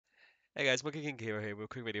Hey guys, MonkeyKingHero here with a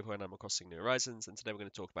quick video for Animal Crossing New Horizons, and today we're going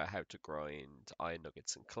to talk about how to grind iron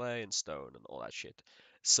nuggets and clay and stone and all that shit.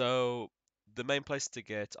 So, the main place to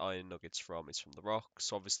get iron nuggets from is from the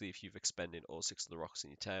rocks. Obviously, if you've expended all six of the rocks in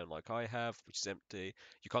your town like I have, which is empty,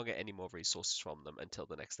 you can't get any more resources from them until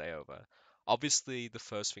the next day over. Obviously, the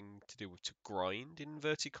first thing to do to grind, in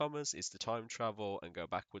inverted commas, is to time travel and go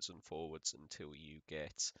backwards and forwards until you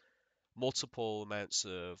get multiple amounts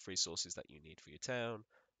of resources that you need for your town.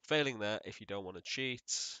 Failing that, if you don't want to cheat,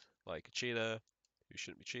 like a cheater who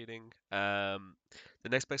shouldn't be cheating, the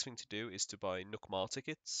next best thing to do is to buy Nook Mile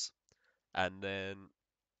tickets and then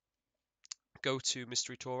go to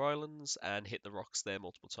Mystery Tour Islands and hit the rocks there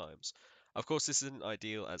multiple times. Of course, this isn't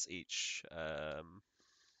ideal as each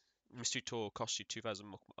Mystery Tour costs you 2,000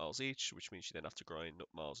 Nook Miles each, which means you then have to grind Nook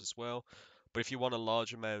Miles as well. But if you want a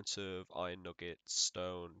large amount of iron nuggets,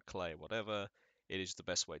 stone, clay, whatever, it is the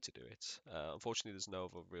best way to do it. Unfortunately, there's no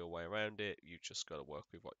other real way around it. You just got to work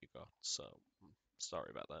with what you got. So,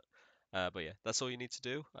 sorry about that. But yeah, that's all you need to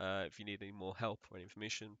do. If you need any more help or any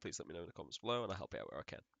information, please let me know in the comments below and I'll help you out where I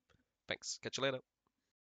can. Thanks. Catch you later.